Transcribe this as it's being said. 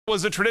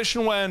Was a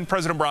tradition when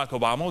President Barack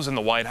Obama was in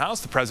the White House,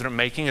 the president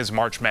making his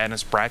March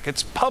Madness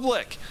brackets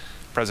public.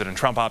 President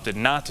Trump opted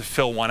not to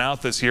fill one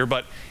out this year,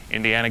 but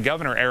Indiana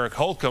Governor Eric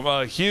Holcomb,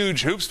 a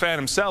huge hoops fan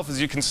himself,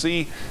 as you can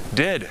see,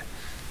 did.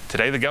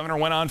 Today, the governor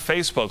went on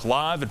Facebook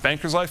Live at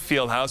Bankers Life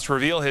Fieldhouse to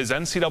reveal his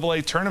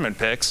NCAA tournament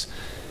picks.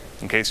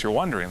 In case you're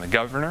wondering, the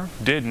governor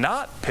did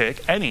not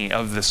pick any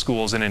of the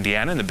schools in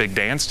Indiana in the big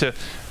dance to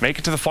make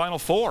it to the Final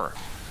Four.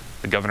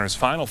 The governor's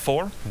Final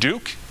Four: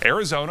 Duke,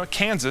 Arizona,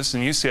 Kansas,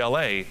 and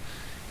UCLA.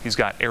 He's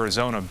got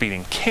Arizona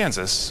beating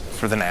Kansas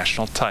for the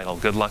national title.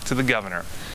 Good luck to the governor.